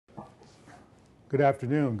Good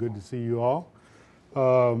afternoon. Good to see you all.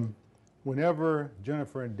 Whenever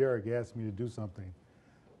Jennifer and Derek ask me to do something,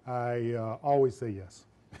 I always say yes.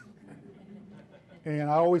 And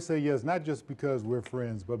I always say yes, not just because we're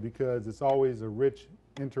friends, but because it's always a rich,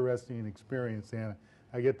 interesting experience, and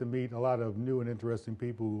I get to meet a lot of new and interesting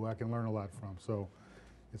people who I can learn a lot from. So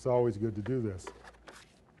it's always good to do this.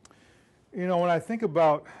 You know, when I think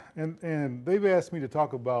about, and they've asked me to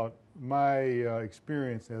talk about my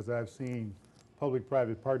experience as I've seen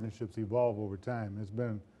public-private partnerships evolve over time. It's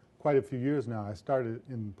been quite a few years now. I started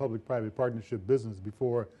in public-private partnership business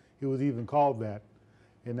before it was even called that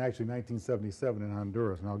in actually 1977 in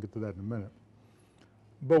Honduras, and I'll get to that in a minute.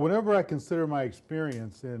 But whenever I consider my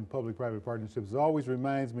experience in public-private partnerships, it always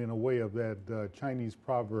reminds me in a way of that Chinese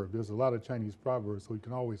proverb. There's a lot of Chinese proverbs, so you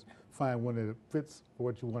can always find one that fits for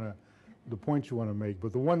what you want to, the point you want to make.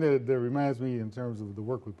 But the one that reminds me in terms of the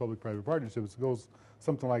work with public-private partnerships goes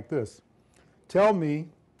something like this. Tell me,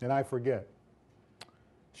 and I forget.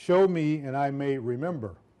 Show me, and I may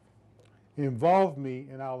remember. Involve me,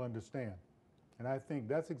 and I'll understand. And I think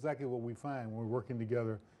that's exactly what we find when we're working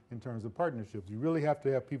together in terms of partnerships. You really have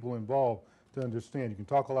to have people involved to understand. You can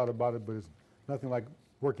talk a lot about it, but it's nothing like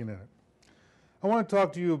working in it. I want to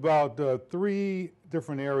talk to you about three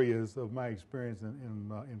different areas of my experience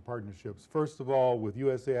in partnerships. First of all, with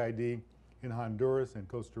USAID in Honduras and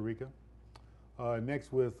Costa Rica.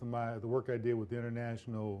 Next, with the work I did with the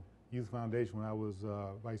International Youth Foundation when I was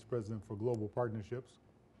Vice President for Global Partnerships.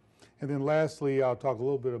 And then lastly, I'll talk a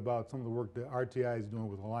little bit about some of the work that RTI is doing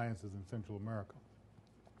with alliances in Central America.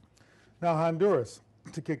 Now, Honduras,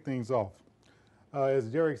 to kick things off. As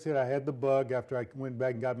Derek said, I had the bug after I went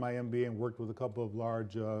back and got my MBA and worked with a couple of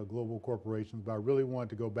large global corporations, but I really wanted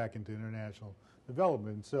to go back into international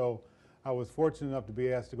development. And so I was fortunate enough to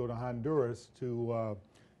be asked to go to Honduras to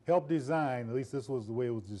help design, at least this was the way it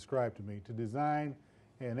was described to me, to design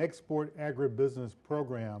an export agribusiness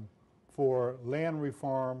program for land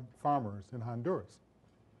reform farmers in Honduras,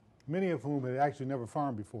 many of whom had actually never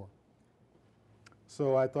farmed before.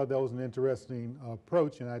 So I thought that was an interesting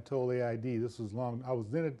approach, and I told AID, this was long, I was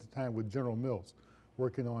then at the time with General Mills,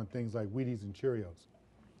 working on things like Wheaties and Cheerios.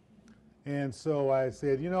 And so I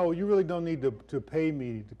said, you know, you really don't need to pay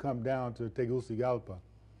me to come down to Tegucigalpa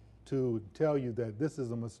to tell you that this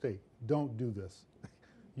is a mistake. Don't do this.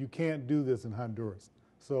 You can't do this in Honduras.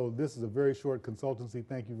 So this is a very short consultancy.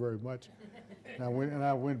 Thank you very much. And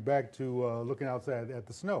I went back to looking outside at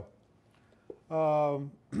the snow.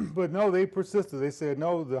 But no, they persisted. They said,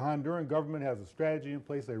 no, the Honduran government has a strategy in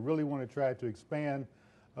place. They really want to try to expand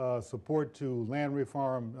support to land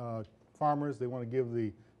reform farmers. They want to give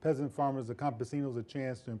the peasant farmers, the campesinos, a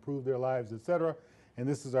chance to improve their lives, et cetera. And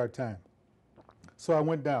this is our time. So I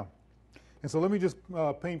went down. And so let me just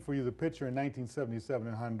paint for you the picture in 1977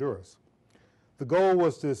 in Honduras. The goal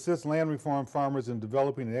was to assist land reform farmers in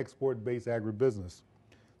developing an export-based agribusiness.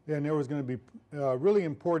 And there was going to be really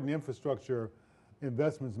important infrastructure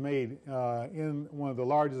investments made in one of the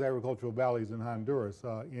largest agricultural valleys in Honduras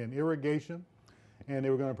in irrigation, and they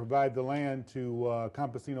were going to provide the land to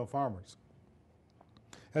campesino farmers.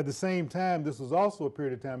 At the same time, this was also a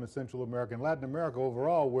period of time in Central America and Latin America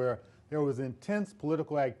overall where there was intense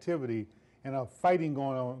political activity and a fighting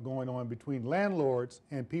going on between landlords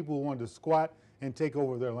and people who wanted to squat and take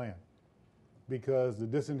over their land because the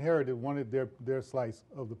disinherited wanted their slice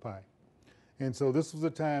of the pie. And so this was a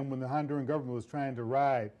time when the Honduran government was trying to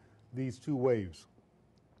ride these two waves.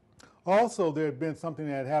 Also, there had been something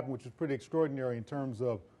that had happened which was pretty extraordinary in terms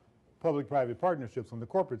of public-private partnerships on the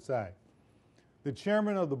corporate side. The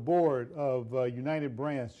chairman of the board of United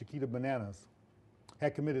Brands, Chiquita Bananas,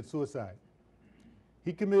 had committed suicide.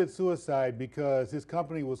 He committed suicide because his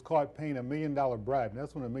company was caught paying $1 million bribe. And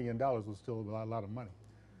that's when $1 million was still a lot of money.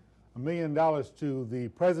 $1 million to the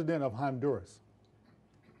president of Honduras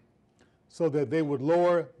so that they would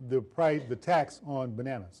lower the price, the tax on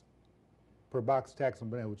bananas, per box tax on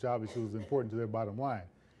bananas, which obviously was important to their bottom line.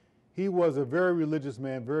 He was a very religious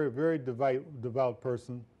man, very, very devout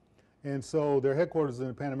person. And so their headquarters is in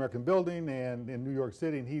the Pan American Building and in New York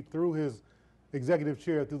City, and he threw his executive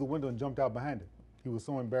chair through the window and jumped out behind it. He was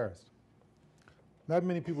so embarrassed. Not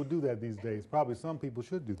many people do that these days. Probably some people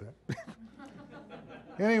should do that.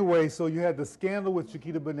 Anyway, so you had the scandal with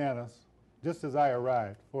Chiquita Bananas just as I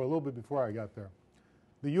arrived, or a little bit before I got there.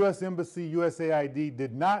 The U.S. Embassy, USAID,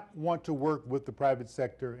 did not want to work with the private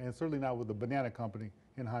sector and certainly not with the banana company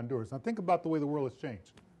in Honduras. Now think about the way the world has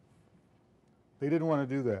changed. They didn't want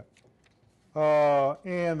to do that.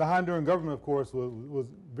 And the Honduran government, of course, was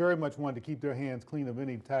very much wanted to keep their hands clean of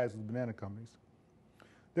any ties with banana companies.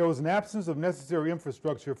 There was an absence of necessary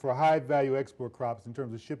infrastructure for high-value export crops in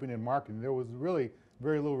terms of shipping and marketing. There was really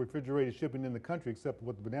very little refrigerated shipping in the country except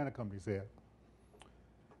what the banana companies had.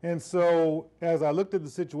 And so as I looked at the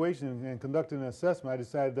situation and conducted an assessment, I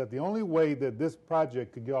decided that the only way that this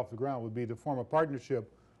project could get off the ground would be to form a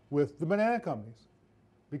partnership with the banana companies,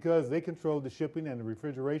 because they controlled the shipping and the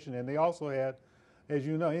refrigeration, and they also had, as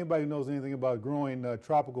you know, anybody who knows anything about growing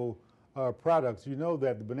tropical products, you know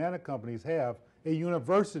that the banana companies have a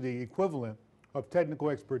university equivalent of technical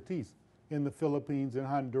expertise in the Philippines, in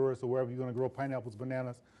Honduras, or wherever you're going to grow pineapples,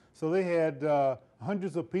 bananas. So they had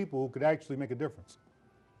hundreds of people who could actually make a difference.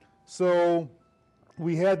 So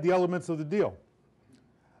we had the elements of the deal.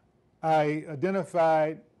 I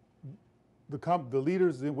identified the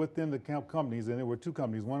leaders within the companies, and there were two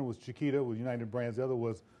companies. One was Chiquita with United Brands, the other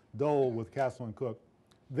was Dole with Castle and Cook.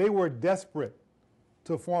 They were desperate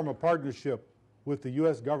to form a partnership with the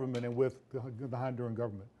U.S. government and with the Honduran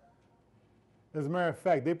government. As a matter of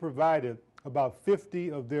fact, they provided about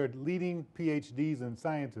 50 of their leading PhDs and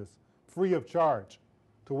scientists free of charge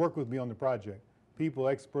to work with me on the project. People,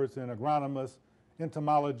 experts in agronomists,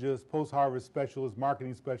 entomologists, post-harvest specialists,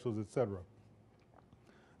 marketing specialists, etc.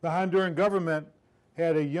 The Honduran government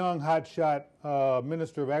had a young hotshot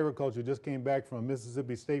minister of agriculture, just came back from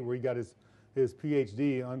Mississippi State where he got his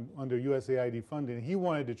PhD under USAID funding. He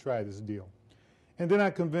wanted to try this deal. And then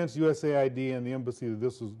I convinced USAID and the embassy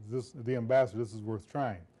that the ambassador, this is worth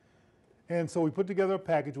trying. And so we put together a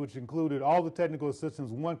package which included all the technical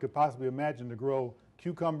assistance one could possibly imagine to grow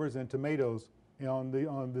cucumbers and tomatoes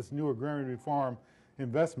on this new agrarian reform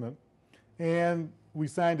investment. And we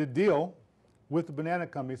signed a deal with the banana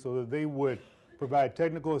company so that they would provide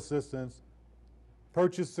technical assistance,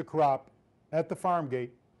 purchase the crop at the farm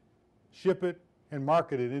gate, ship it, and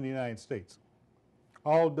market it in the United States,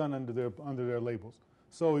 all done under their labels.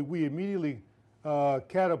 So we immediately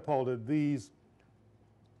catapulted these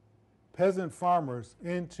peasant farmers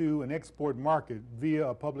into an export market via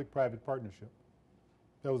a public-private partnership.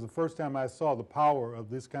 That was the first time I saw the power of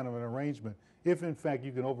this kind of an arrangement, if in fact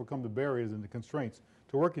you can overcome the barriers and the constraints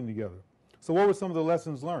to working together. So what were some of the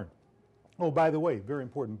lessons learned? Oh, by the way, very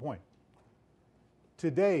important point.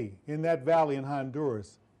 Today, in that valley in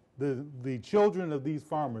Honduras, the children of these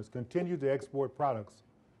farmers continue to export products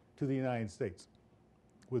to the United States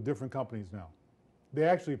with different companies now. They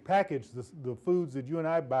actually package the foods that you and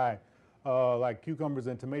I buy, like cucumbers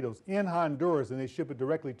and tomatoes, in Honduras, and they ship it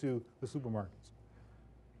directly to the supermarkets.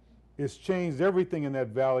 It's changed everything in that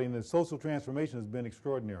valley, and the social transformation has been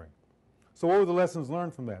extraordinary. So what were the lessons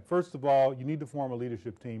learned from that? First of all, you need to form a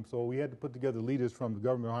leadership team. So we had to put together leaders from the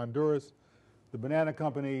government of Honduras, the banana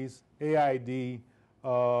companies, AID,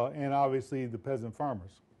 and obviously the peasant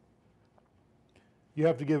farmers. You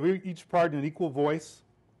have to give each partner an equal voice,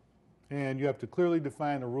 and you have to clearly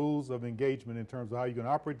define the rules of engagement in terms of how you're going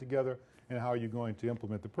to operate together and how you're going to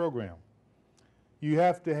implement the program. You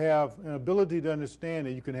have to have an ability to understand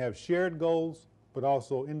that you can have shared goals, but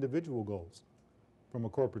also individual goals from a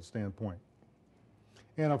corporate standpoint.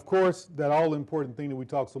 And of course, that all-important thing that we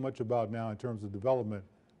talk so much about now in terms of development,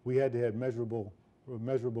 we had to have measurable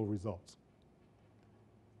results.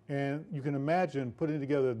 And you can imagine putting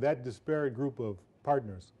together that disparate group of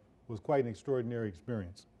partners was quite an extraordinary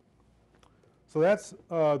experience. So that's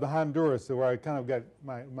the Honduras, where I kind of got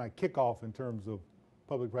my kickoff in terms of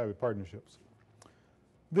public-private partnerships.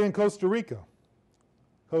 Then Costa Rica.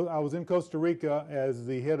 I was in Costa Rica as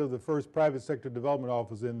the head of the first private sector development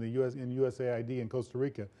office in USAID in Costa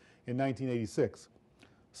Rica in 1986.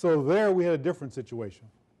 So there we had a different situation.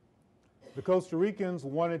 The Costa Ricans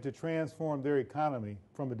wanted to transform their economy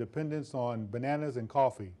from a dependence on bananas and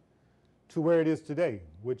coffee to where it is today,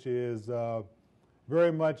 which is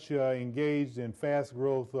very much engaged in fast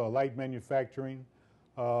growth, light manufacturing,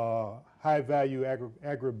 high value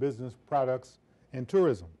agribusiness products, and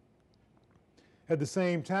tourism. At the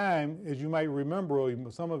same time, as you might remember, or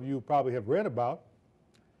some of you probably have read about,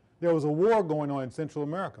 there was a war going on in Central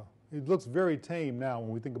America. It looks very tame now when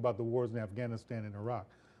we think about the wars in Afghanistan and Iraq,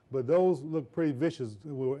 but those look pretty vicious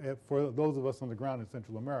for those of us on the ground in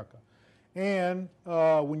Central America. And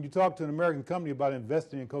when you talk to an American company about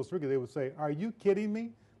investing in Costa Rica, they would say, "Are you kidding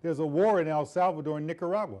me? There's a war in El Salvador and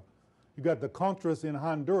Nicaragua. You got the Contras in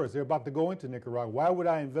Honduras. They're about to go into Nicaragua. Why would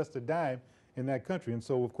I invest a dime in that country?" And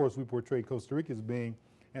so, of course, we portray Costa Rica as being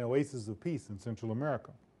an oasis of peace in Central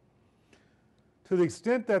America. To the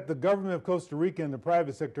extent that the government of Costa Rica and the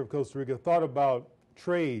private sector of Costa Rica thought about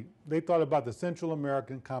trade, they thought about the Central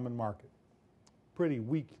American common market. Pretty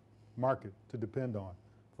weak market to depend on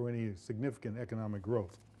for any significant economic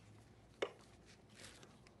growth.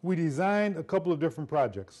 We designed a couple of different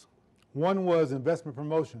projects. One was investment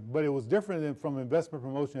promotion, but it was different from investment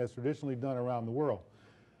promotion as traditionally done around the world.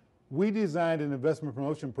 We designed an investment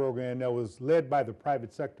promotion program that was led by the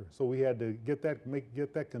private sector, so we had to get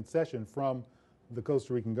that concession from the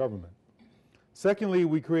Costa Rican government. Secondly,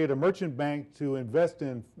 we created a merchant bank to invest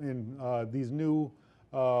in these new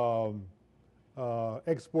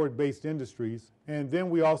export-based industries, and then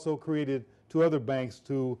we also created 2 other banks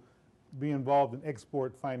to be involved in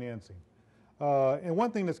export financing. And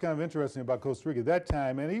one thing that's kind of interesting about Costa Rica at that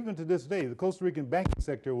time, and even to this day, the Costa Rican banking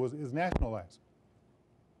sector is nationalized.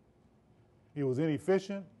 It was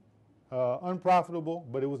inefficient, unprofitable,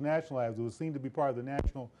 but it was nationalized. It was seen to be part of the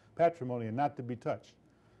national patrimony and not to be touched.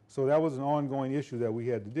 So that was an ongoing issue that we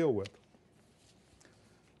had to deal with.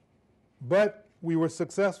 But we were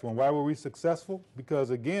successful. And why were we successful? Because,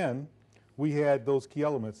 again, we had those key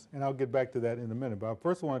elements, and I'll get back to that in a minute. But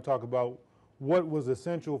first I want to talk about what was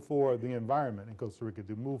essential for the environment in Costa Rica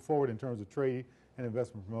to move forward in terms of trade and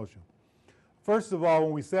investment promotion. First of all,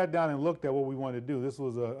 when we sat down and looked at what we wanted to do, this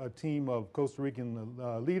was a team of Costa Rican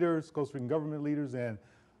leaders, Costa Rican government leaders, and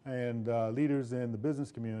leaders in the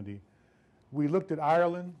business community. We looked at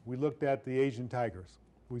Ireland. We looked at the Asian tigers.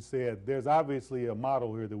 We said, there's obviously a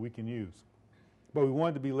model here that we can use. But we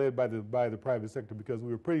wanted to be led by the private sector because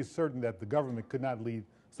we were pretty certain that the government could not lead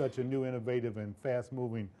such a new, innovative, and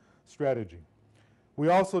fast-moving strategy. We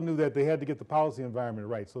also knew that they had to get the policy environment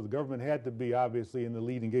right. So the government had to be obviously in the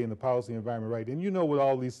lead in getting the policy environment right. And you know what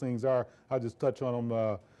all these things are. I'll just touch on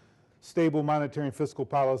them. Stable monetary and fiscal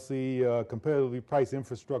policy, competitively priced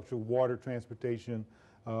infrastructure, water, transportation,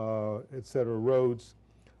 et cetera, roads.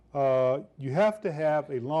 You have to have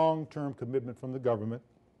a long-term commitment from the government.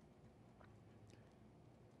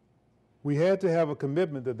 We had to have a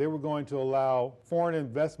commitment that they were going to allow foreign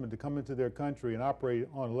investment to come into their country and operate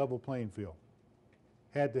on a level playing field.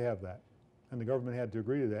 Had to have that. And the government had to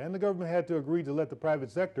agree to that. And the government had to agree to let the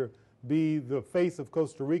private sector be the face of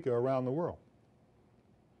Costa Rica around the world.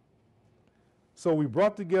 So we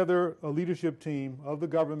brought together a leadership team of the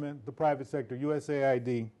government, the private sector,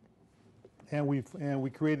 USAID, and we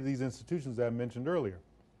created these institutions that I mentioned earlier.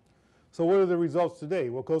 So what are the results today?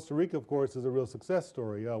 Well, Costa Rica, of course, is a real success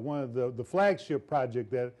story. One of the flagship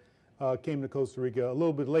project that came to Costa Rica a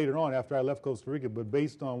little bit later on after I left Costa Rica, but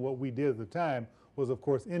based on what we did at the time, was, of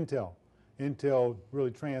course, Intel. Intel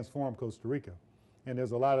really transformed Costa Rica. And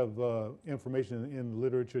there's a lot of information in the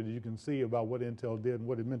literature that you can see about what Intel did and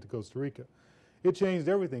what it meant to Costa Rica. It changed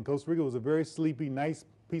everything. Costa Rica was a very sleepy, nice,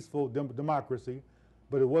 peaceful democracy,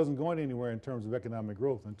 but it wasn't going anywhere in terms of economic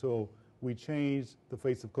growth until we changed the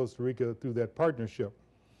face of Costa Rica through that partnership.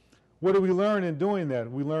 What did we learn in doing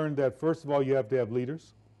that? We learned that, first of all, you have to have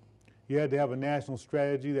leaders. You had to have a national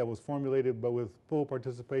strategy that was formulated but with full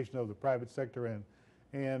participation of the private sector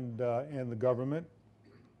and the government.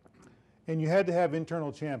 And you had to have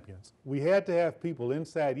internal champions. We had to have people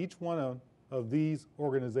inside each one of these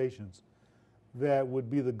organizations that would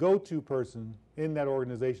be the go-to person in that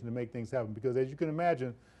organization to make things happen. Because as you can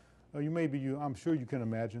imagine, I'm sure you can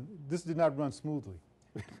imagine, this did not run smoothly.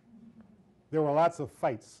 There were lots of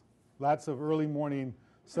fights, lots of early morning,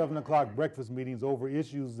 7 o'clock breakfast meetings over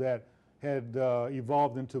issues that had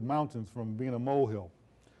evolved into mountains from being a molehill.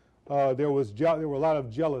 There were a lot of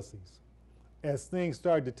jealousies. As things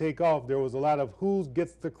started to take off, there was a lot of who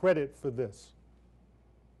gets the credit for this?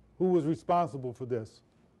 Who was responsible for this?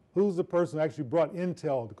 Who's the person who actually brought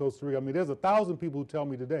Intel to Costa Rica? I mean, there's 1,000 people who tell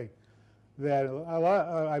me today that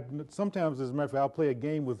sometimes, as a matter of fact, I'll play a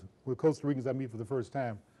game with Costa Ricans I meet for the first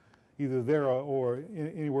time, either there or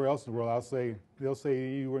anywhere else in the world. They'll say,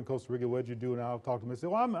 you were in Costa Rica, what'd you do? And I'll talk to them and say,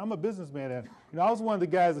 well, I'm a businessman. And I was one of the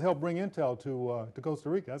guys that helped bring Intel to Costa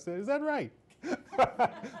Rica. I said, is that right?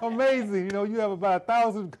 Amazing. You have about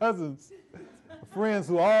 1,000 cousins, friends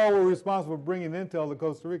who all were responsible for bringing Intel to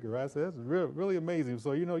Costa Rica, right? I said, that's really amazing.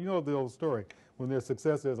 So you know the old story. When there's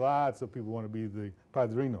success, there's lots of people want to be the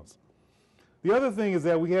padrinos. The other thing is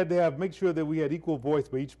that we had to make sure that we had equal voice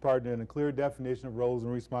by each partner and a clear definition of roles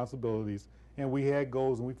and responsibilities, and we had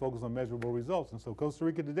goals and we focused on measurable results. And so Costa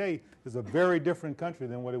Rica today is a very different country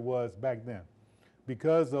than what it was back then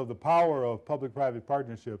because of the power of public-private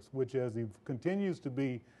partnerships, which continues to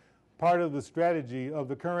be part of the strategy of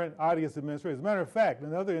the current Arias administration. As a matter of fact,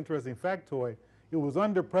 another interesting factoid, it was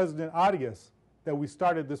under President Arias that we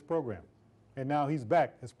started this program, and now he's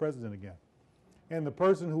back as president again. And the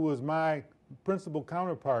person who was my principal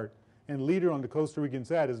counterpart and leader on the Costa Rican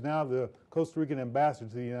side is now the Costa Rican ambassador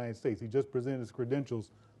to the United States. He just presented his credentials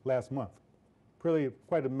last month. Really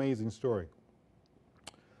quite amazing story.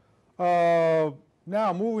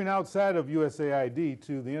 Now moving outside of USAID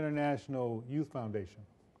to the International Youth Foundation.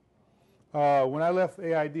 When I left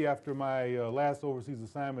AID after my last overseas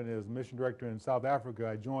assignment as mission director in South Africa,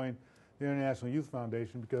 I joined the International Youth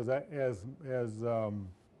Foundation because as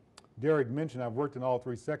Derek mentioned, I've worked in all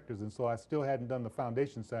three sectors, and so I still hadn't done the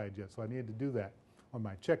foundation side yet, so I needed to do that on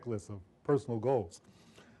my checklist of personal goals.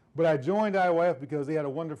 But I joined IYF because they had a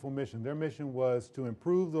wonderful mission. Their mission was to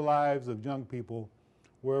improve the lives of young people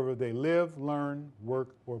wherever they live, learn,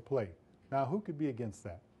 work, or play. Now, who could be against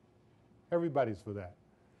that? Everybody's for that.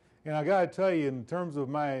 And I got to tell you, in terms of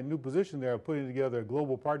my new position there, putting together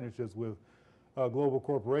global partnerships with global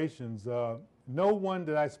corporations, no one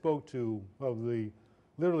that I spoke to of the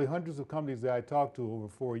literally hundreds of companies that I talked to over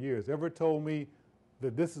 4 years ever told me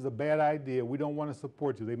that this is a bad idea, we don't want to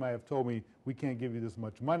support you. They might have told me, we can't give you this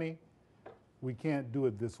much money, we can't do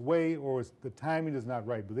it this way, or the timing is not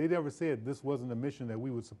right. But they never said this wasn't a mission that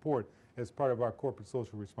we would support as part of our corporate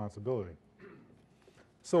social responsibility.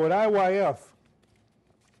 So at IYF,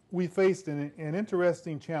 we faced an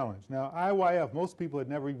interesting challenge. Now, IYF, most people had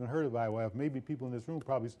never even heard of IYF. Maybe people in this room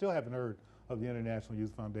probably still haven't heard of the International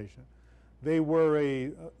Youth Foundation. We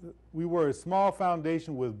were a small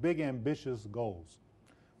foundation with big, ambitious goals.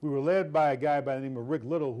 We were led by a guy by the name of Rick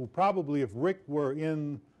Little, who probably, if Rick were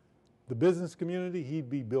in the business community, he'd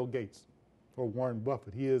be Bill Gates or Warren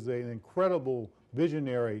Buffett. He is an incredible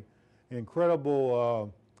visionary,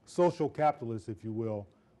 incredible social capitalist, if you will,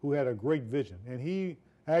 who had a great vision. And he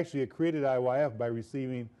actually had created IYF by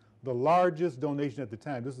receiving the largest donation at the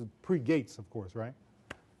time. This is pre-Gates, of course, right?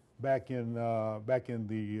 Back in the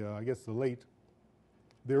I guess the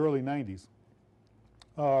early 90s.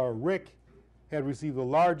 Rick had received the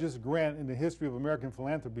largest grant in the history of American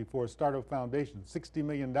philanthropy for a startup foundation, $60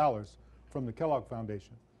 million from the Kellogg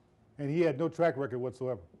Foundation. And he had no track record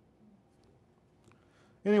whatsoever.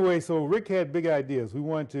 Anyway, so Rick had big ideas. We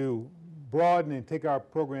wanted to broaden and take our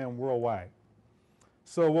program worldwide.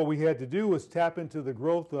 So what we had to do was tap into the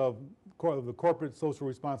growth of the corporate social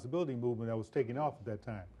responsibility movement that was taking off at that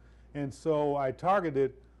time. And so I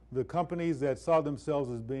targeted the companies that saw themselves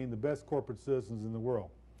as being the best corporate citizens in the world.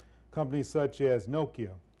 Companies such as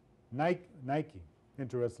Nokia, Nike,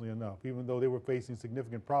 interestingly enough, even though they were facing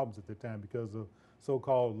significant problems at the time because of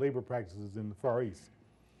so-called labor practices in the Far East.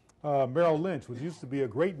 Merrill Lynch, which used to be a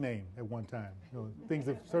great name at one time. You know, things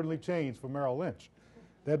have certainly changed for Merrill Lynch.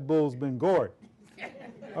 That bull's been gored.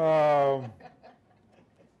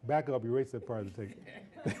 Back up, erase that part of the tape.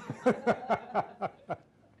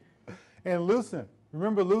 And Lucent,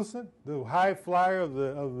 remember Lucent, the high flyer of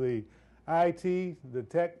the IT, the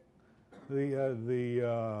tech,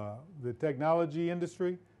 the technology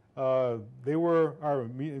industry? They were our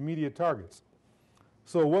immediate targets.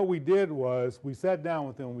 So what we did was we sat down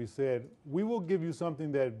with them and we said, we will give you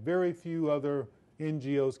something that very few other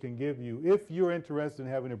NGOs can give you if you're interested in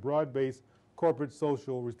having a broad-based corporate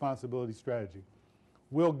social responsibility strategy.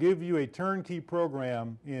 We'll give you a turnkey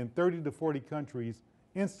program in 30 to 40 countries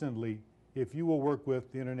instantly if you will work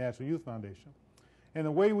with the International Youth Foundation. And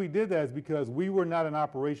the way we did that is because we were not an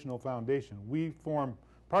operational foundation. We formed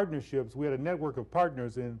partnerships. We had a network of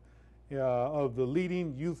partners of the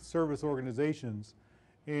leading youth service organizations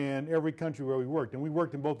in every country where we worked. And we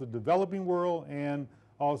worked in both the developing world and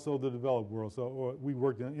also the developed world. So we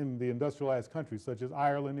worked in the industrialized countries such as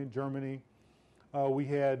Ireland and Germany. We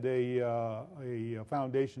had a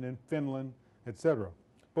foundation in Finland, etc.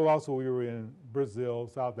 But also we were in Brazil,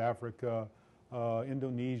 South Africa,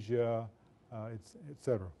 Indonesia,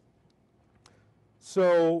 etc.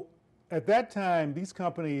 So at that time, these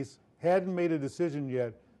companies hadn't made a decision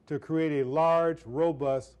yet to create a large,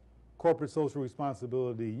 robust corporate social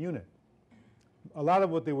responsibility unit. A lot of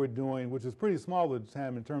what they were doing, which was pretty small at the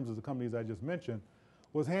time in terms of the companies I just mentioned,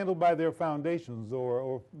 was handled by their foundations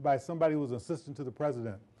or by somebody who was an assistant to the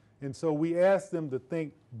president. And so we asked them to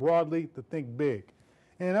think broadly, to think big.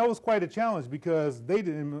 And that was quite a challenge because they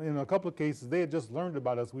did, in a couple of cases, they had just learned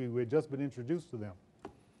about us. We had just been introduced to them.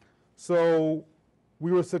 So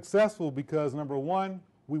we were successful because, number one,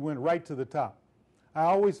 we went right to the top. I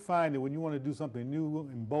always find that when you want to do something new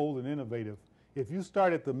and bold and innovative, if you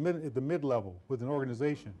start at the mid-level with an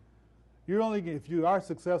organization, if you are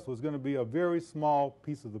successful, it's going to be a very small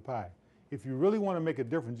piece of the pie. If you really want to make a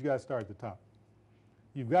difference, you got to start at the top.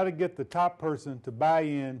 You've got to get the top person to buy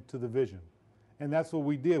in to the vision. And that's what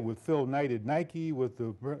we did with Phil Knight at Nike, with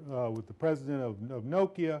the president of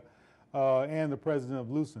Nokia, and the president of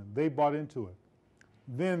Lucent. They bought into it.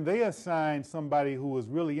 Then they assigned somebody who was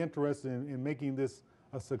really interested in making this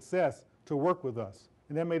a success to work with us.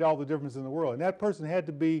 And that made all the difference in the world. And that person had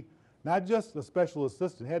to be not just a special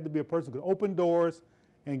assistant, had to be a person who could open doors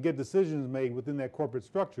and get decisions made within that corporate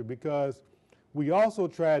structure, because we also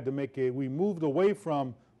tried to we moved away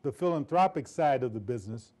from the philanthropic side of the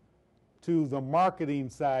business to the marketing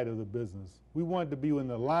side of the business. We wanted to be in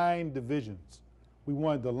the line divisions. We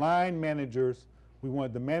wanted the line managers, we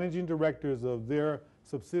wanted the managing directors of their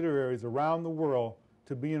subsidiaries around the world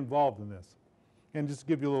to be involved in this. And just to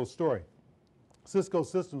give you a little story, Cisco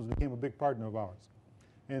Systems became a big partner of ours.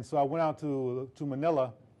 And so I went out to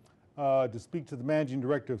Manila to speak to the managing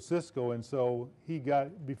director of Cisco. And so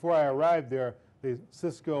before I arrived there, the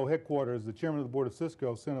Cisco headquarters, the chairman of the board of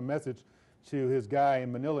Cisco, sent a message to his guy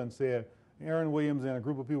in Manila and said, Aaron Williams and a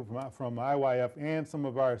group of people from IYF and some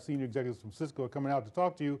of our senior executives from Cisco are coming out to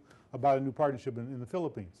talk to you about a new partnership in the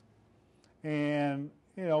Philippines. And,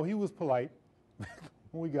 you know, he was polite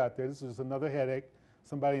when we got there. This was another headache.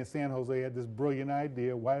 Somebody in San Jose had this brilliant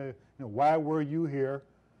idea. Why were you here?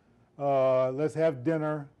 Let's have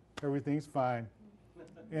dinner. Everything's fine.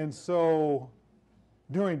 And so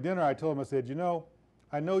during dinner, I told him, I said, you know,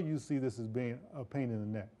 I know you see this as being a pain in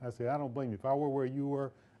the neck. I said, I don't blame you. If I were where you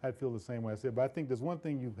were, I'd feel the same way. I said, but I think there's one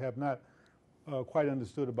thing you have not quite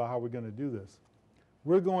understood about how we're going to do this.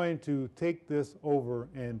 We're going to take this over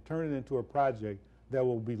and turn it into a project that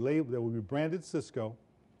will be labeled, that will be branded Cisco.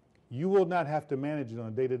 You will not have to manage it on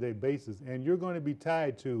a day-to-day basis, and you're going to be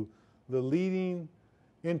tied to the leading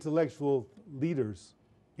intellectual leaders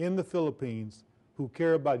in the Philippines who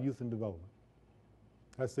care about youth and development.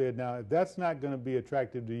 I said, now, if that's not going to be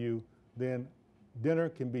attractive to you, then dinner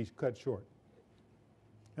can be cut short.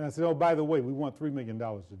 And I said, oh, by the way, we want $3 million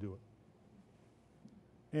to do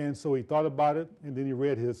it. And so he thought about it, and then he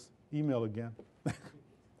read his email again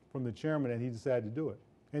from the chairman, and he decided to do it.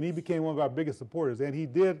 And he became one of our biggest supporters. And he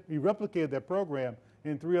replicated that program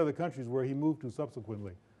in 3 other countries where he moved to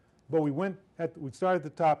subsequently. But we started at the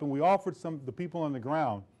top, and we offered the people on the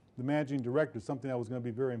ground, the managing directors, something that was going to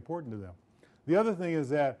be very important to them. The other thing is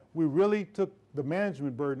that we really took the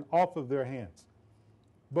management burden off of their hands,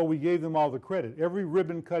 but we gave them all the credit. Every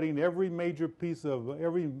ribbon cutting, every major piece of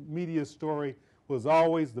every media story was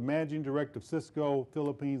always the managing director of Cisco,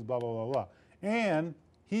 Philippines, blah, blah, blah, blah. And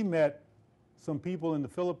he met some people in the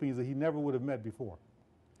Philippines that he never would have met before,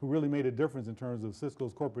 who really made a difference in terms of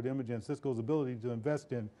Cisco's corporate image and Cisco's ability to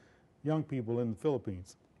invest in young people in the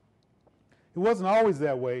Philippines. It wasn't always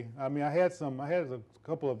that way. I mean, I had a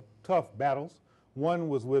couple of tough battles. One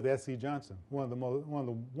was with S.C. Johnson, one of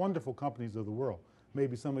the wonderful companies of the world.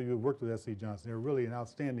 Maybe some of you have worked with S.C. Johnson. They're really an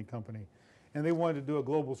outstanding company. And they wanted to do a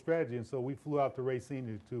global strategy, and so we flew out to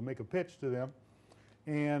Racine to make a pitch to them.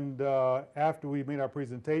 And after we made our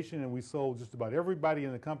presentation and we sold just about everybody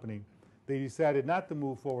in the company, they decided not to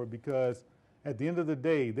move forward because at the end of the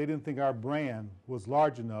day, they didn't think our brand was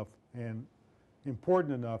large enough and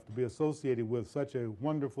important enough to be associated with such a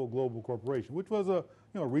wonderful global corporation, which was a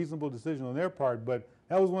reasonable decision on their part, but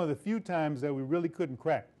that was one of the few times that we really couldn't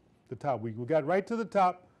crack the top. We got right to the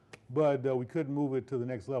top, but we couldn't move it to the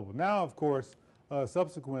next level. Now, of course,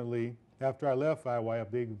 subsequently, after I left IYF,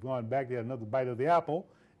 they've gone back, they had another bite of the apple,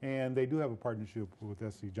 and they do have a partnership with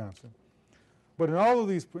S.C. Johnson. But in all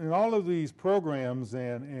of these programs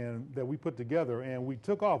and that we put together, and we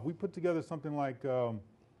took off, we put together something like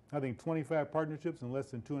I think 25 partnerships in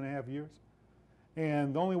less than 2.5 years.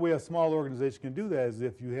 And the only way a small organization can do that is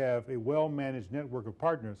if you have a well-managed network of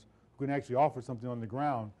partners who can actually offer something on the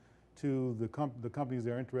ground to the companies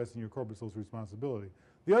that are interested in your corporate social responsibility.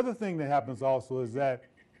 The other thing that happens also is that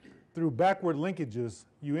through backward linkages,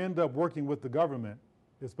 you end up working with the government,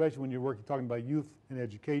 especially when you're talking about youth and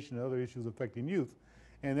education and other issues affecting youth.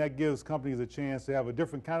 And that gives companies a chance to have a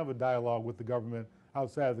different kind of a dialogue with the government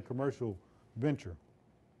outside of the commercial venture.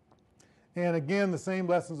 And again, the same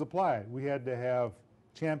lessons apply. We had to have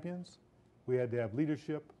champions. We had to have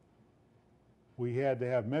leadership. We had to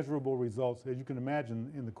have measurable results. As you can imagine,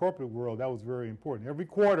 in the corporate world, that was very important. Every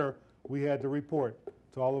quarter, we had to report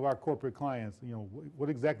to all of our corporate clients, what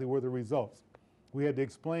exactly were the results. We had to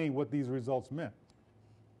explain what these results meant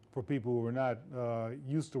for people who were not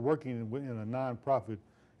used to working in a nonprofit,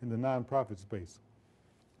 in the nonprofit space.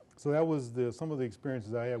 So that was some of the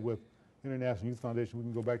experiences I had with International Youth Foundation. We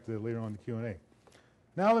can go back to that later on in the Q&A.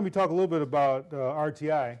 Now let me talk a little bit about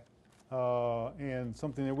RTI and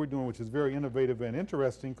something that we're doing which is very innovative and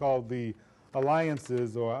interesting called the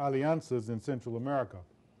alliances or alianzas in Central America.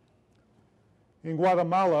 In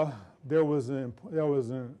Guatemala, there was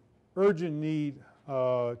an urgent need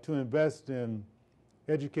to invest in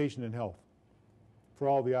education and health for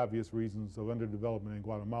all the obvious reasons of underdevelopment in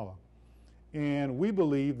Guatemala. And we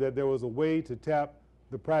believe that there was a way to tap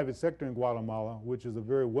the private sector in Guatemala, which is a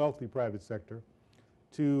very wealthy private sector,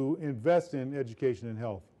 to invest in education and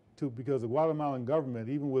health. Because the Guatemalan government,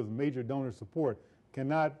 even with major donor support,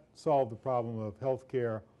 cannot solve the problem of health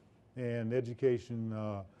care and education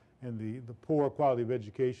and the poor quality of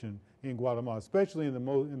education in Guatemala, especially in the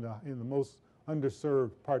most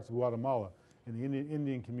underserved parts of Guatemala, in the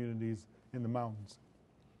Indian communities in the mountains.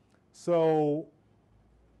 So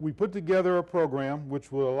we put together a program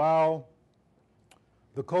which will allow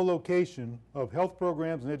the co-location of health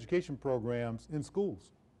programs and education programs in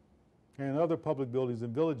schools and other public buildings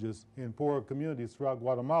and villages in poor communities throughout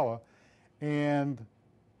Guatemala. And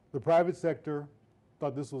the private sector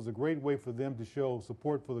thought this was a great way for them to show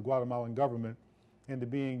support for the Guatemalan government and to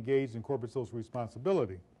be engaged in corporate social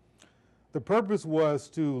responsibility. The purpose was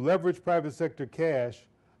to leverage private sector cash,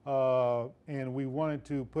 and we wanted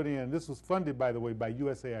to put in, this was funded, by the way, by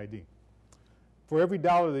USAID. For every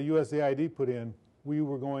dollar the USAID put in, we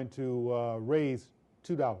were going to raise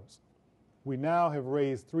 $2. We now have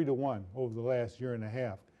raised 3 to 1 over the last year and a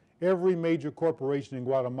half. Every major corporation in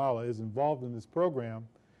Guatemala is involved in this program,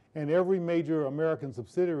 and every major American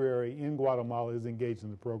subsidiary in Guatemala is engaged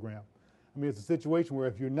in the program. I mean, it's a situation where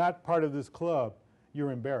if you're not part of this club,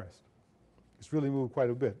 you're embarrassed. It's really moved quite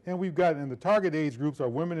a bit. And we've got, and the target age groups are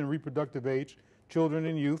women in reproductive age, children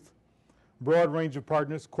and youth, broad range of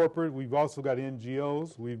partners, corporate. We've also got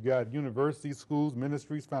NGOs. We've got universities, schools,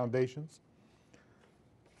 ministries, foundations.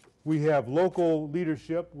 We have local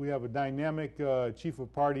leadership. We have a dynamic chief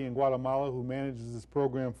of party in Guatemala who manages this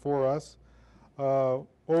program for us.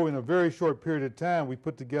 In a very short period of time, we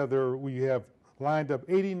have lined up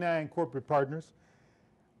 89 corporate partners,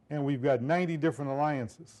 and we've got 90 different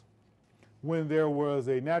alliances. When there was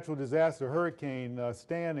a natural disaster, Hurricane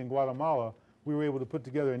Stan in Guatemala, we were able to put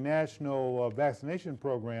together a national vaccination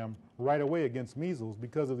program right away against measles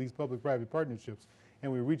because of these public-private partnerships.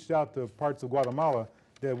 And we reached out to parts of Guatemala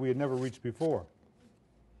that we had never reached before.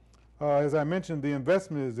 As I mentioned, the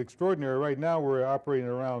investment is extraordinary. Right now we're operating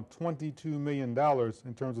around $22 million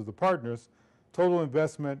in terms of the partners. Total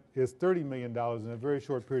investment is $30 million in a very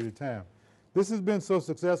short period of time. This has been so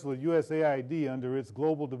successful at USAID under its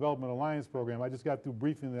Global Development Alliance program. I just got through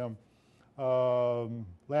briefing them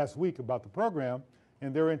last week about the program,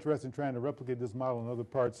 and they're interested in trying to replicate this model in other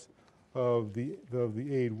parts of the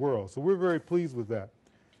aid world. So we're very pleased with that.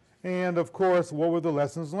 And of course, what were the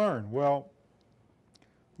lessons learned? Well,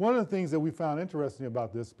 one of the things that we found interesting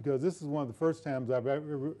about this, because this is one of the first times I've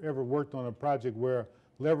ever worked on a project where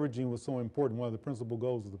leveraging was so important, one of the principal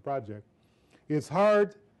goals of the project, it's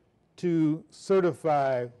hard to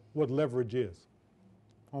certify what leverage is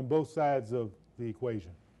on both sides of the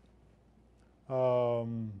equation.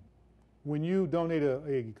 When you donate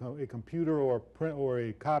a computer or a print or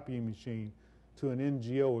a copying machine to an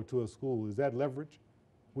NGO or to a school, is that leverage?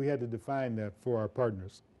 We had to define that for our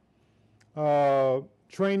partners.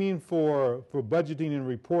 Training for budgeting and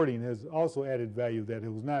reporting has also added value that it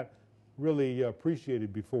was not really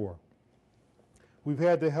appreciated before. We've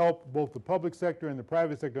had to help both the public sector and the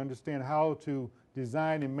private sector understand how to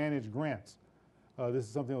design and manage grants. This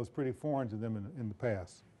is something that was pretty foreign to them in the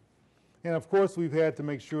past. And of course, we've had to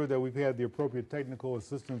make sure that we've had the appropriate technical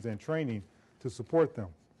assistance and training to support them.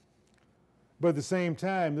 But at the same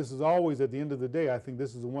time, this is always, at the end of the day, I think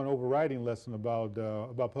this is the one overriding lesson about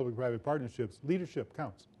public-private partnerships. Leadership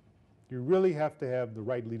counts. You really have to have the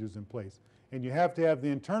right leaders in place. And you have to have the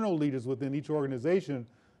internal leaders within each organization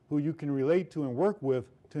who you can relate to and work with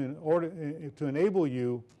to enable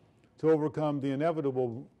you to overcome the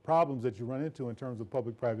inevitable problems that you run into in terms of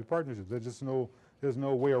public-private partnerships. There's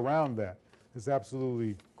no way around that. It's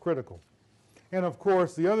absolutely critical. And of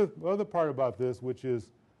course, the other part about this, which is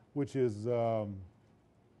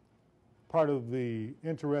part of the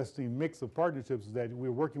interesting mix of partnerships, is that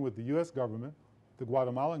we're working with the U.S. government, the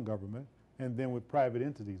Guatemalan government, and then with private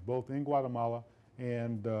entities, both in Guatemala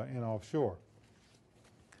and offshore.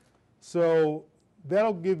 So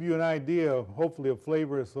that'll give you an idea, hopefully, a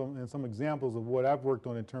flavor and some examples of what I've worked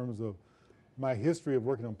on in terms of my history of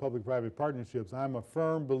working on public-private partnerships. I'm a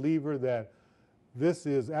firm believer that this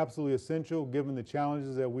is absolutely essential given the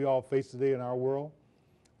challenges that we all face today in our world.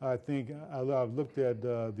 I think I've looked at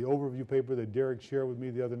the overview paper that Derek shared with me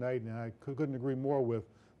the other night, and I couldn't agree more with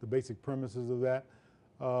the basic premises of that.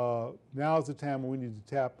 Now is the time when we need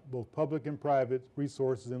to tap both public and private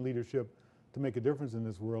resources and leadership to make a difference in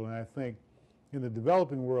this world, and I think in the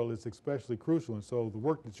developing world it's especially crucial. And so the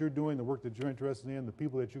work that you're doing, the work that you're interested in, the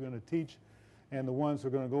people that you're going to teach, and the ones who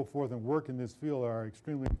are going to go forth and work in this field are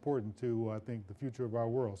extremely important to, I think, the future of our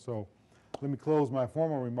world. So let me close my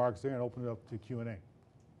formal remarks there and open it up to Q&A. Okay.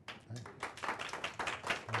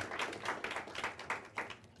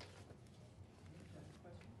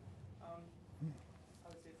 I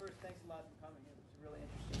would say first, thanks a lot for coming. It was a really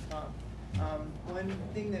interesting talk. One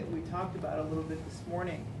thing that we talked about a little bit this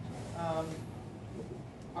morning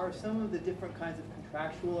are some of the different kinds of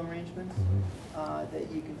contractual arrangements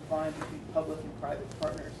that you can find between public and private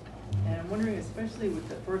partners. And I'm wondering, especially with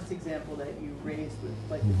the first example that you raised with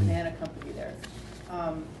like the banana company there,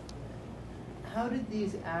 how did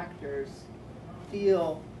these actors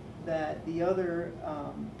feel that the other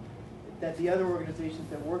organizations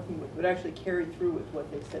they're working with would actually carry through with what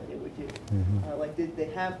they said they would do? Like, did they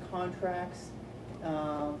have contracts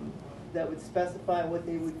that would specify what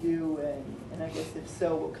they would do, and I guess if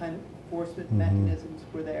so, what kind of enforcement mechanisms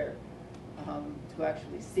were there to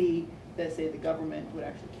actually see that, say, the government would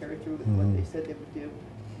actually carry through with what they said they would do?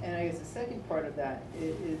 And I guess the second part of that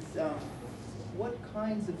is what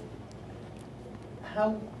kinds of,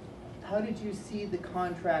 how did you see the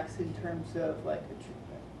contracts in terms of like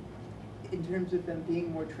in terms of them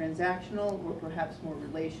being more transactional or perhaps more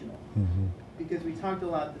relational? Because we talked a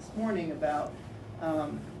lot this morning about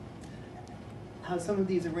how some of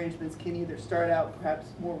these arrangements can either start out perhaps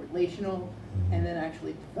more relational and then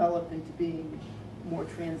actually develop into being more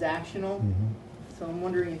transactional. So I'm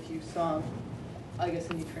wondering if you saw, I guess,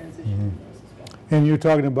 any transition in those as well. And you're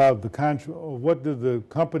talking about the contract. What did the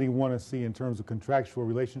company want to see in terms of contractual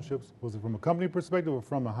relationships? Was it from a company perspective or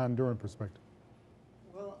from a Honduran perspective?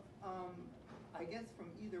 Well, I guess from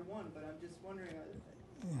either one, but I'm just wondering,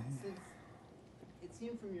 since it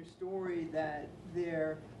seemed from your story that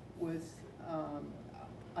there was,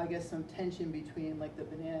 I guess, some tension between like the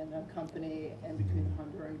banana company and between the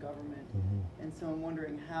Honduran government. And so I'm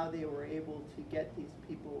wondering how they were able to get these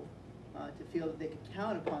people to feel that they could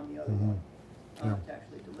count upon the other one to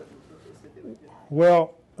actually deliver what they said they would do.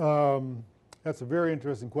 Well, that's a very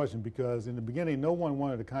interesting question, because in the beginning, no one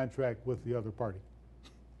wanted a contract with the other party.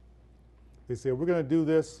 They said, we're going to do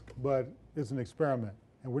this, but it's an experiment,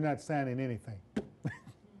 and we're not signing anything.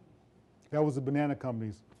 That was the banana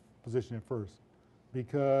company's position at first,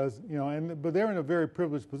 because, you know, but they're in a very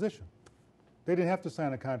privileged position. They didn't have to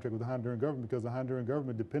sign a contract with the Honduran government because the Honduran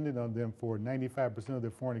government depended on them for 95% of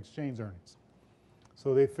their foreign exchange earnings.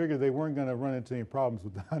 So they figured they weren't going to run into any problems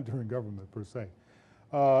with the Honduran government per se.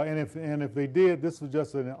 And if they did, this was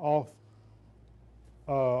just an off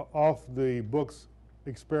the books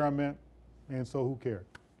experiment, and so who cared?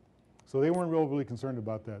 So they weren't really concerned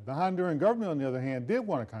about that. The Honduran government, on the other hand, did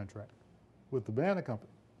want a contract with the banana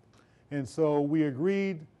company. And so we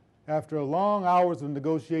agreed, after long hours of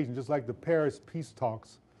negotiation, just like the Paris peace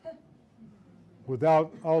talks,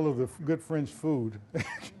 without all of the good French food,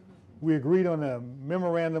 we agreed on a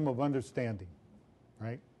memorandum of understanding,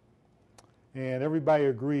 right? And everybody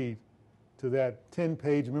agreed to that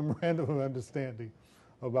 10-page memorandum of understanding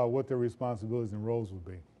about what their responsibilities and roles would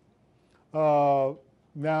be.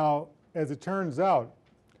 Now, as it turns out,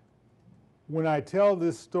 when I tell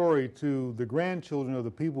this story to the grandchildren of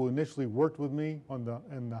the people who initially worked with me and the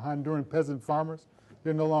Honduran peasant farmers,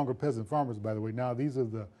 they're no longer peasant farmers, by the way. Now these are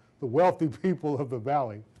the wealthy people of the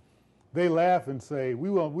valley. They laugh and say,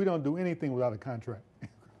 we don't do anything without a contract.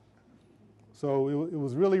 So it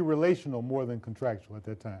was really relational more than contractual at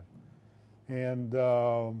that time. And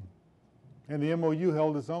the MOU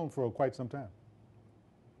held its own for quite some time.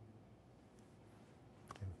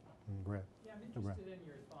 Brad. Yeah, I'm interested in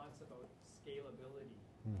your thoughts about scalability.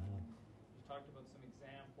 You talked about some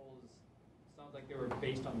examples. Sounds like they were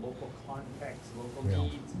based on local context, local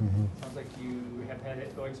needs. Sounds like you have had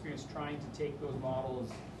experience trying to take those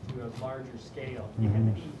models to a larger scale. Do you have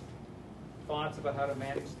any thoughts about how to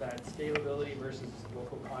manage that scalability versus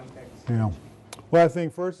local context? Yeah. Well, I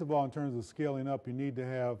think first of all, in terms of scaling up, you need to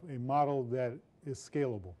have a model that is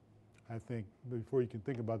scalable. I think before you can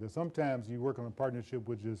think about this, sometimes you work on a partnership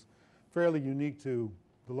which is fairly unique to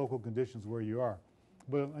the local conditions where you are.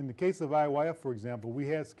 But in the case of IYF, for example, we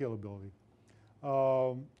had scalability.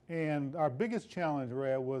 And our biggest challenge,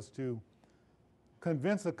 Rad, was to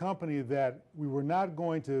convince a company that we were not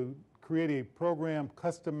going to create a program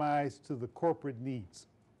customized to the corporate needs.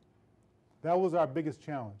 That was our biggest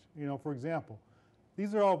challenge. You know, for example,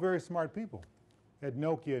 these are all very smart people at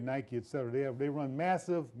Nokia, Nike, et cetera. They run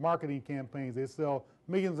massive marketing campaigns. They sell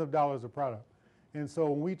millions of dollars of product. And so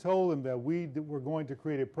when we told them that we were going to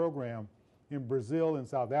create a program in Brazil, in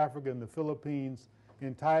South Africa, in the Philippines,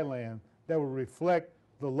 in Thailand, that would reflect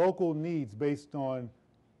the local needs based on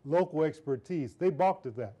local expertise, they balked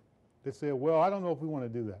at that. They said, well, I don't know if we want to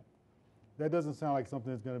do that. That doesn't sound like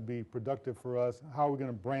something that's going to be productive for us. How are we going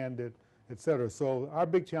to brand it, et cetera? So our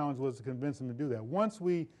big challenge was to convince them to do that. Once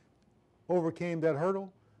we overcame that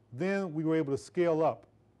hurdle, then we were able to scale up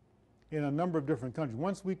in a number of different countries.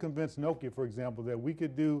 Once we convinced Nokia, for example, that we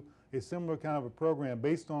could do a similar kind of a program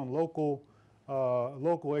based on local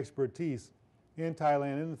expertise in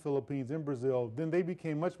Thailand, in the Philippines, in Brazil, then they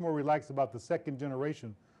became much more relaxed about the second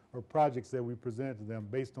generation of projects that we presented to them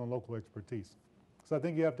based on local expertise. So I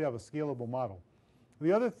think you have to have a scalable model.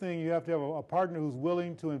 The other thing, you have to have a partner who's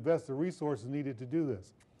willing to invest the resources needed to do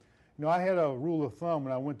this. You know, I had a rule of thumb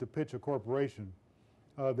when I went to pitch a corporation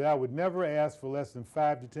that I would never ask for less than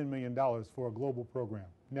 $5 to $10 million for a global program,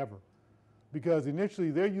 never. Because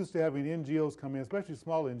initially they're used to having NGOs come in, especially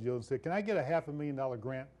small NGOs, and say, can I get a $500,000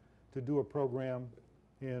 grant to do a program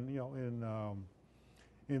in, you know,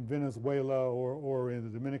 in Venezuela or in the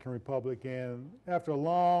Dominican Republic? And after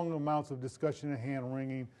long amounts of discussion and hand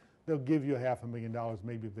wringing, they'll give you a $500,000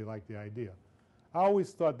 maybe if they like the idea. I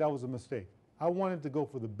always thought that was a mistake. I wanted to go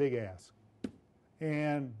for the big ask.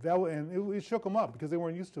 And it shook them up because they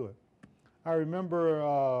weren't used to it. I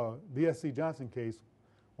remember the SC Johnson case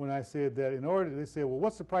when I said that in order, they said, well,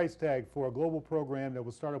 what's the price tag for a global program that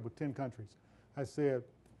was started with 10 countries? I said,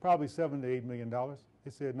 probably $7 to $8 million.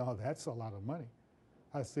 They said, no, that's a lot of money.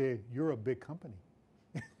 I said, you're a big company.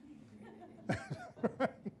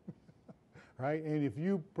 Right? And if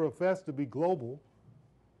you profess to be global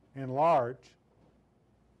and large,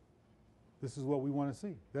 this is what we want to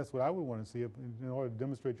see. That's what I would want to see in order to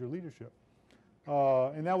demonstrate your leadership.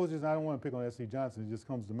 And that was just, I don't want to pick on SC Johnson, it just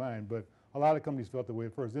comes to mind, but a lot of companies felt that way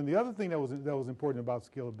at first. And the other thing that was important about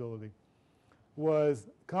scalability was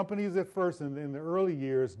companies at first in the early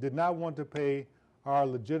years did not want to pay our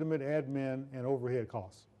legitimate admin and overhead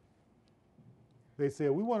costs. They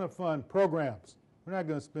said, we want to fund programs. We're not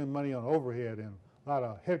going to spend money on overhead and a lot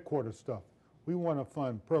of headquarters stuff. We want to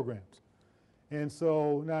fund programs. And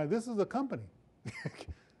so now this is a company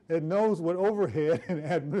that knows what overhead and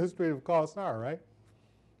administrative costs are, right?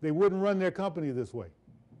 They wouldn't run their company this way.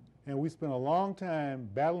 And we spent a long time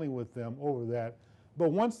battling with them over that.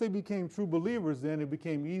 But once they became true believers, then it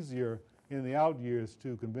became easier in the out years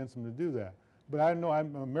to convince them to do that. But I know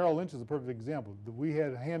Merrill Lynch is a perfect example. We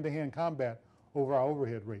had hand-to-hand combat over our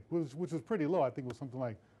overhead rate, which was pretty low. I think it was something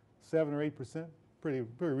like 7 or 8%, pretty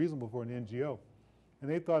reasonable for an NGO. And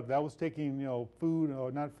they thought that was taking, you know, food,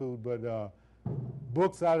 or not food, but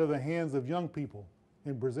books out of the hands of young people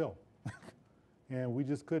in Brazil. And we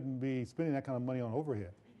just couldn't be spending that kind of money on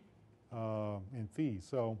overhead and fees.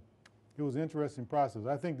 So it was an interesting process.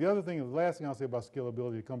 I think the other thing, the last thing I'll say about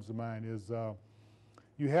scalability that comes to mind is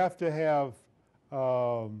you have to have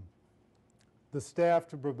the staff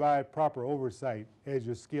to provide proper oversight as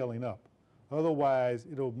you're scaling up. Otherwise,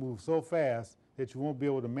 it'll move so fast that you won't be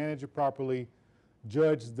able to manage it properly,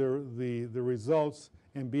 judge the results,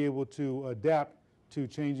 and be able to adapt to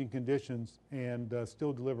changing conditions and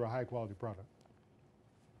still deliver a high-quality product.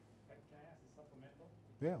 Can I ask a supplemental?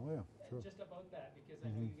 Yeah, well, yeah, sure. Just about that, because I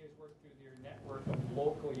know you guys work through your network of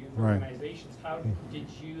local youth Right. organizations. How did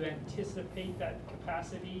you anticipate that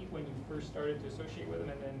capacity when you first started to associate with them?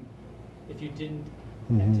 And then if you didn't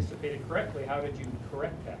anticipate it correctly, how did you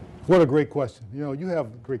correct that? What a great question. You know, you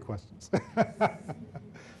have great questions.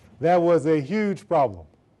 That was a huge problem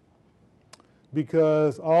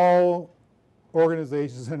because all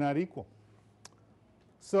organizations are not equal.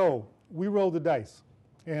 So we rolled the dice.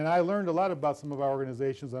 And I learned a lot about some of our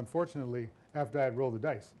organizations, unfortunately, after I had rolled the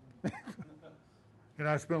dice. And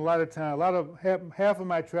I spent a lot of time, half of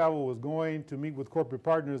my travel was going to meet with corporate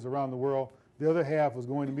partners around the world. The other half was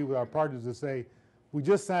going to meet with our partners to say, we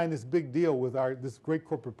just signed this big deal with this great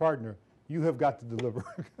corporate partner. You have got to deliver.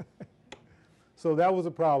 So that was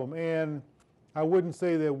a problem. And I wouldn't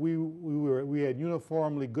say that we had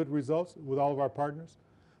uniformly good results with all of our partners,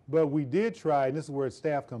 but we did try, and this is where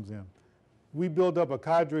staff comes in. We built up a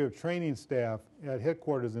cadre of training staff at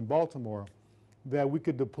headquarters in Baltimore that we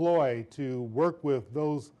could deploy to work with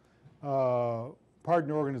those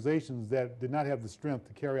partner organizations that did not have the strength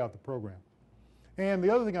to carry out the program. And the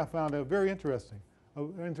other thing I found very interesting,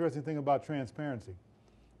 an interesting thing about transparency.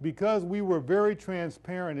 Because we were very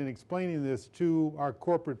transparent in explaining this to our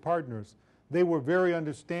corporate partners, they were very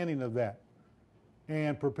understanding of that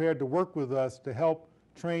and prepared to work with us to help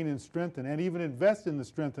train and strengthen and even invest in the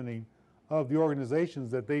strengthening of the organizations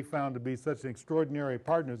that they found to be such extraordinary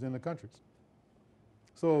partners in the countries.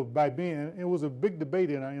 So it was a big debate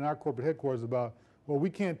in our corporate headquarters about, well, we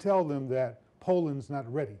can't tell them that Poland's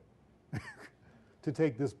not ready to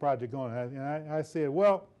take this project on. And I said,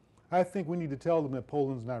 well, I think we need to tell them that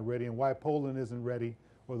Poland's not ready and why Poland isn't ready,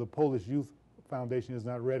 or the Polish Youth Foundation is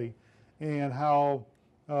not ready, and how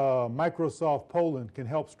Microsoft Poland can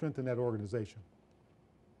help strengthen that organization.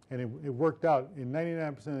 And it worked out. In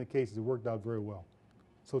 99% of the cases, it worked out very well.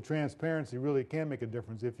 So transparency really can make a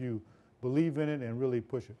difference if you believe in it and really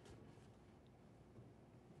push it.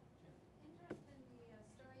 Interested in the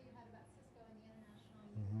story you had about Cisco and the International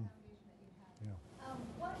Youth Foundation that you have. Yeah.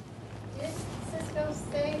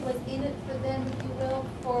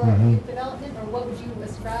 for youth development, or what would you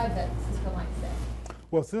ascribe that Cisco might say?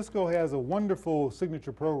 Well, Cisco has a wonderful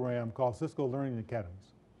signature program called Cisco Learning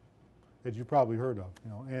Academies that you probably heard of.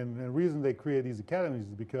 And the reason they create these academies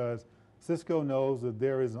is because Cisco knows that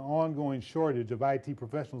there is an ongoing shortage of IT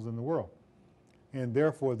professionals in the world. And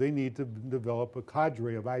therefore, they need to develop a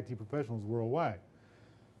cadre of IT professionals worldwide.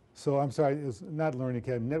 So I'm sorry, it's not Learning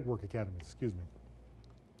Academy, Network Academies, excuse me.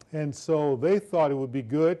 And so they thought it would be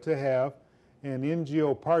good to have an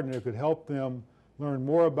NGO partner that could help them learn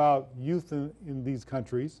more about youth in these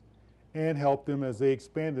countries and help them as they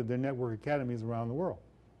expanded their network academies around the world.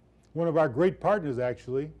 One of our great partners,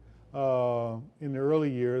 actually, in the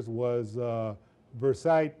early years was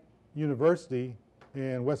Versailles University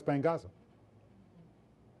in West Bank, Gaza.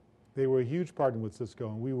 They were a huge partner with Cisco,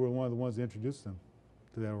 and we were one of the ones that introduced them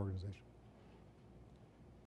to that organization.